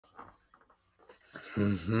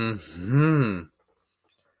Hmm.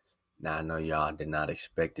 Now I know y'all did not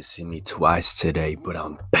expect to see me twice today, but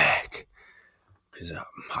I'm back because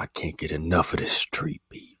I can't get enough of this street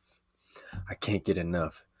beef. I can't get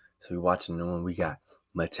enough. So we're watching the one we got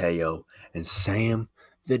Mateo and Sam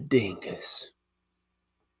the Dingus.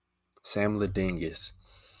 Sam the Dingus.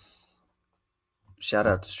 Shout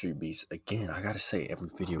out to Street Beefs. Again, I gotta say every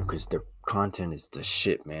video because their content is the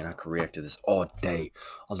shit, man. I could react to this all day.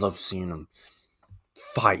 I love seeing them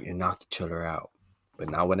fight and knock each other out.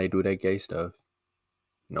 But not when they do that gay stuff.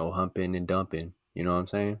 No humping and dumping. You know what I'm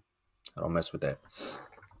saying? I don't mess with that.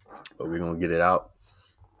 But we're gonna get it out.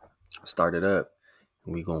 Start it up.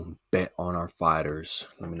 And we're gonna bet on our fighters.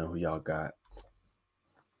 Let me know who y'all got.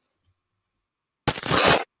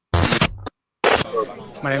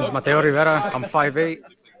 My name is Matteo Rivera. I'm 5'8",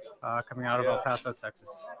 coming out of El Paso, Texas.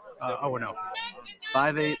 Oh, no.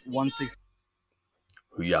 5'8", 160.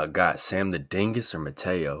 Who y'all got? Sam the Dingus or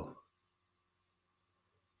Mateo?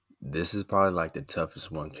 This is probably like the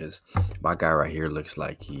toughest one because my guy right here looks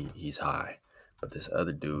like he's high. But this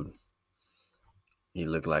other dude, he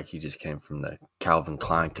looked like he just came from the Calvin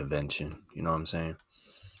Klein convention. You know what I'm saying?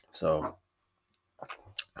 So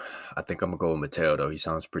I think I'm going to go with Mateo, though. He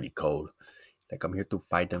sounds pretty cold. Like, I'm here to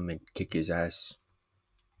fight him and kick his ass.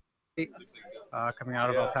 Coming out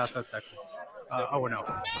of El Paso, Texas. Oh, no.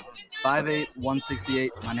 5'8",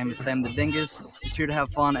 168. My name is Sam the Dingus. Just here to have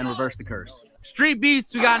fun and reverse the curse. Street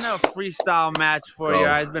Beefs, we got another freestyle match for you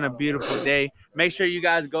guys. It's been a beautiful day. Make sure you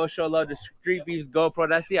guys go show love to Street Beefs GoPro.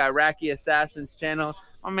 That's the Iraqi Assassins channel.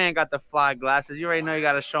 My man got the fly glasses. You already know you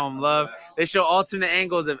got to show him love. They show alternate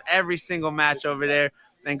angles of every single match over there.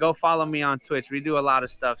 And go follow me on Twitch. We do a lot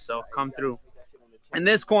of stuff, so come through. In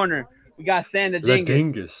this corner, we got Sam the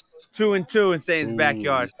Dingus. 2-2 in Satan's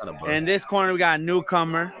backyard. And in this corner, we got a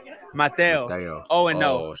newcomer, Mateo.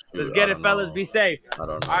 0-0. Let's get it, fellas. Be safe.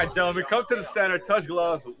 All right, gentlemen, come to the center. Touch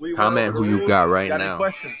gloves. Comment who you got right now. Any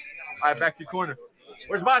questions? All right, back to your corner.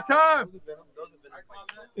 Where's my time?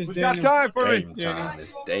 Who's got time for me? Dame time.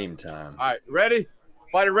 It's Dame time. All right, ready?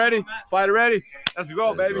 Fighter ready? Fighter ready? Let's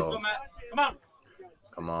go, baby. Go. Come on.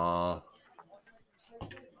 Come on.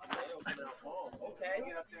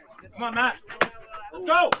 Come on, Matt. Let's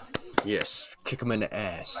go. Yes. Kick him in the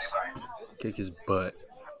ass. Kick his butt.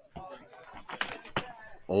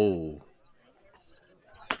 Oh.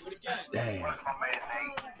 Damn.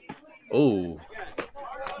 Oh.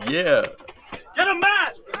 Yeah. Get him,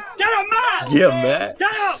 Matt. Get him, Matt. Yeah, Matt.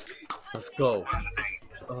 Get him. Let's go.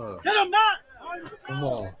 Get him, Matt. Come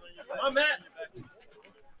on. Come on, Matt.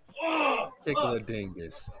 Kick the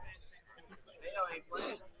Dingus.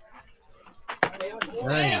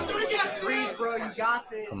 Damn.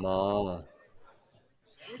 Come on.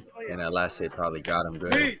 And that last hit probably got him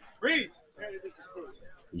good.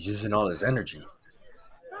 He's using all his energy.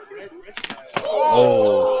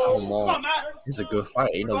 Oh, come on. It's a good fight.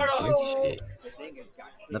 Ain't no gay shit.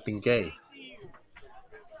 Nothing gay.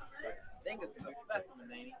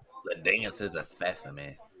 The Dingus is a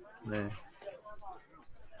specimen. Man.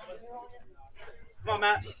 Come on,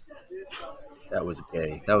 Matt. That was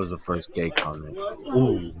gay. That was the first gay comment.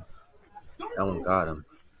 Ooh. That one got him.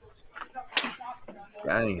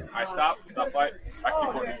 Dang. All right, stop. Stop fight. Back to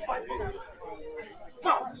your corner.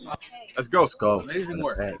 Let's go. Let's go.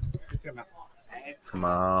 Come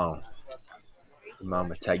on. Come on,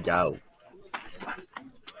 Mateo.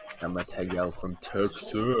 I'm Mateo from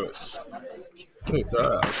Texas.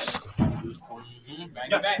 Texas.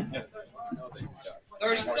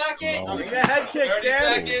 30 seconds. Oh. Get a head kick,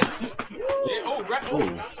 Dan.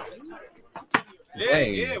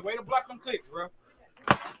 Yeah, way to block them clicks, bro.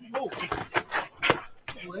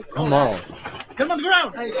 Come on. Get him on the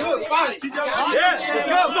ground. Hey, good fight. Yeah, let's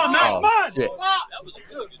go. Come on, Matt. Come on. Shit.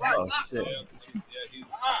 Oh, shit.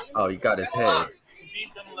 Oh, he got his head.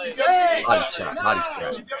 Body shot. Body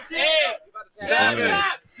shot. 7,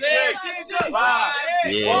 6, 5,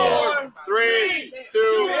 Yeah. 4, 3,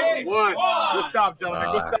 2, 1. Good stop,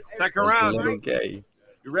 gentlemen. Good stop. Second That's a round. little gay.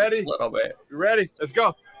 You ready? Little bit. You ready? Let's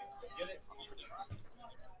go.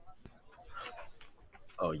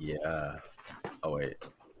 Oh, yeah. Oh, wait.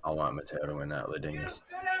 I want Mateo to win that, the Dingus.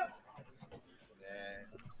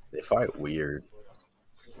 They fight weird.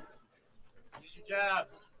 Use your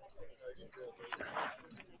jabs.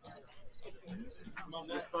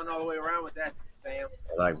 Just fun all the way around with that, Sam.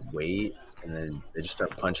 They like wait, and then they just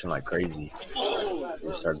start punching like crazy.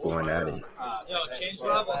 They start going at it. Yo, change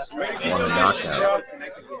levels. Want a knockout.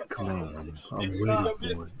 Come on. I'm waiting for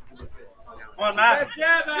it. Come on, Matt.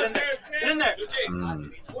 Get in there. Get in there.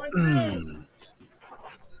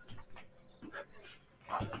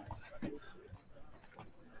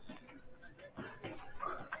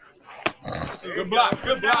 Good block.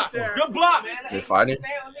 Good block. Good block. They fighting?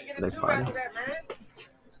 They fighting? Use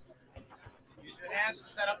your hands to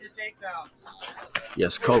set up your takedowns.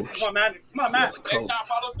 Yes, coach. Come on, man. Come on, man. Yes, coach. Next time,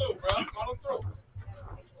 follow through, bro. Follow through.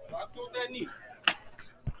 Follow through with that knee.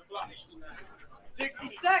 Good block.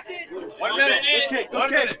 60 seconds. 1 minute. Okay, One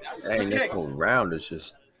okay. minute. Dang, this whole round is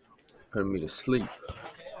just putting me to sleep.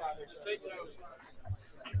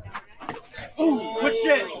 Ooh, good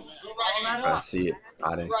shit. I see it.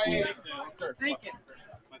 I didn't see it.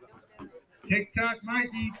 TikTok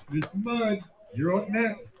Mikey, this mud, you're on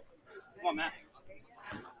net. Come on, man.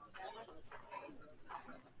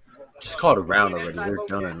 Just called a round already. They're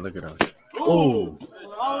done. Look at them. Oh,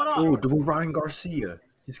 oh, dude, Ryan Garcia.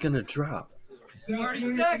 He's gonna drop.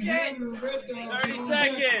 30 seconds. 30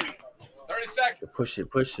 seconds. 30 seconds. Push it,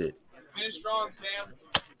 push it. Finish strong, Sam.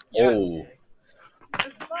 Oh,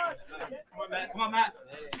 Come on, man. Come on, man.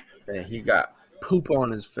 man, he got poop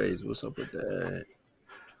on his face. What's up with that?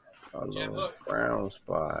 Hello, brown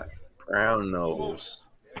spot, brown nose.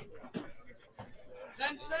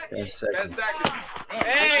 10 10 seconds. 10 seconds. seconds.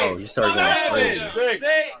 Hey. Oh, he started going crazy.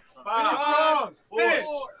 6, 5, 4,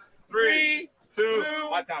 3, 2.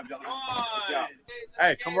 My time, John. Good job.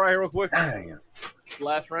 Hey, come right here real quick. Dang.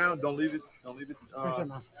 Last round. Don't leave it. Don't leave it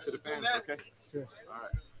to the fans. Okay. All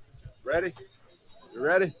right. Ready? You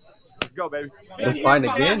ready? Let's go, baby. They fight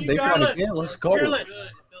again? They fight again? Let's go.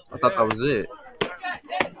 I thought that was it.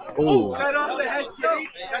 Oh, Set up the head shake.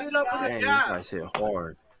 Set it up with dang, a these jab. guys hit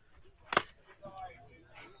hard.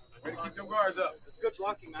 Way to keep them guards up. Good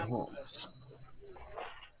blocking, man. Oh,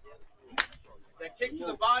 That kick to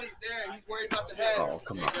the body's there. He's worried about the head. oh,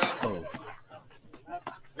 come on. Oh,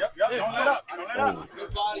 Yep. Don't let up. Don't let oh, up.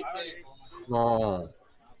 Good body kick. come on.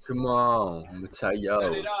 Come on. Set it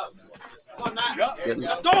Mateo. up. Come on, man. Get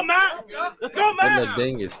Let's go, man. Let's go, Get man. the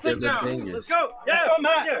dingus. Get the dingus. Let's go. Yeah. Let's go,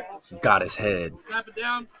 man. Got his head. Snap it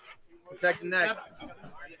down. Protect the neck.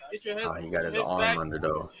 Get your head. Oh, he got his head arm back. under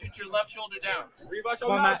though. Shoot your left shoulder down.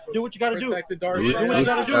 Come on, man. Do what you gotta do. Protect the Do dart. it. what you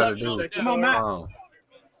gotta do. Left shoulder Come down. on, man. Oh,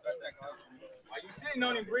 Why you sitting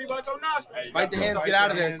on him? Breathe out your nostrils. Fight the hands. Get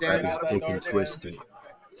out of there, grab Sam. his dick and twist it.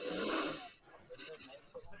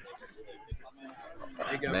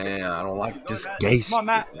 Man, I don't like this gay shit, Come on,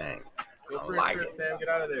 Matt. man. Go I for like it, it. Sam. Get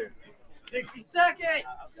out of there. 60 seconds.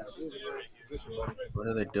 What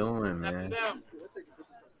are they doing, Snap it man? down.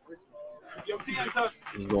 Yo, TM tough.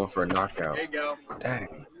 He's going for a knockout. There you go.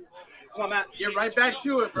 Dang. Come on, man. Get right back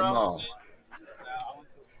to it, Come bro. on.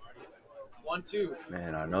 1, 2.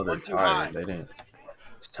 Man, I know they're One too high. tired. They didn't.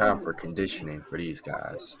 It's time for conditioning for these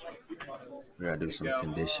guys. We gotta do some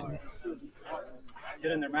conditioning.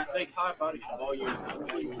 Get in there, man. Fake high body shot. There you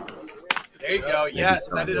go. Maybe Yes,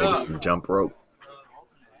 some- set it maybe up. some jump rope.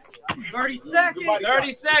 30 seconds.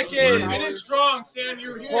 30 seconds. Mm. Finish strong, Sam.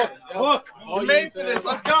 You're here. Hook. You made for this.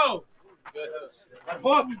 Let's go.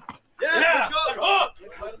 Hook. Yeah. Let's go. Hook.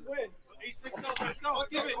 Let him win. 8-6-0. Let's go.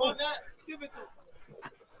 Give it. On that. Give it to him.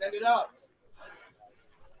 Set it up.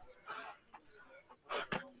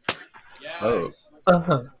 Yes. Oh.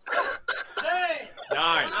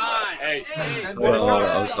 9. 8.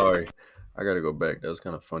 Oh, I'm sorry. I gotta go back. That was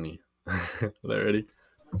kind of funny. Ready?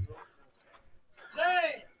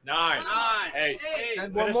 9. 8.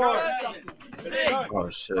 Eight. One more. Oh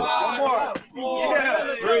shit. One more.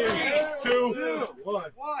 Yeah. 3, 2,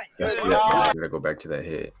 1. That's good. I gotta go back to that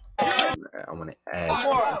hit. I want to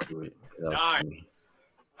add to it. That was 9. funny.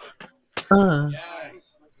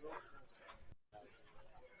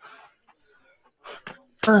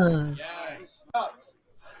 Yes. Yes.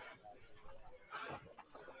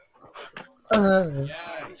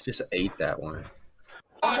 Yes. Just ate that one.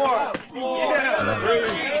 Yeah.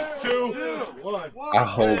 3, 2, 1. I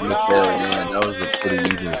hope Mateo, man, that was a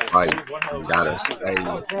pretty even fight. You gotta stay.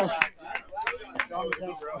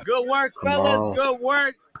 Good work, Come fellas. on. Good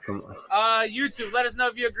work. Come on. YouTube, let us know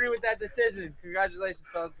if you agree with that decision. Congratulations,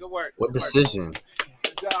 fellas. Good work. What decision?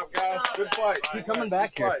 Good job, guys. Good fight. Keep coming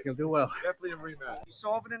back here. You'll do well. Definitely a rematch. You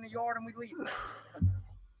solve it in the yard and we leave.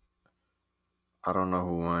 I don't know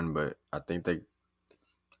who won, but I think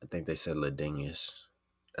they said Ladingus.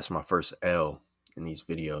 That's my first L in these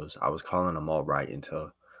videos. I was calling them all right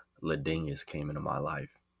until Ladingus came into my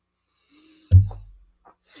life.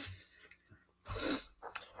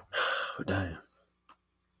 Damn.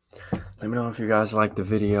 Let me know if you guys like the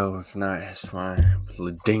video. If not, it's fine.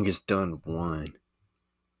 Ladingus done won.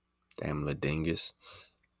 Damn Ladingus.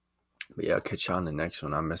 But yeah, I'll catch y'all in the next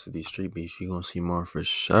one. I mess with these street beefs. You're gonna see more for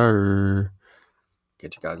sure.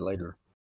 Catch you guys later.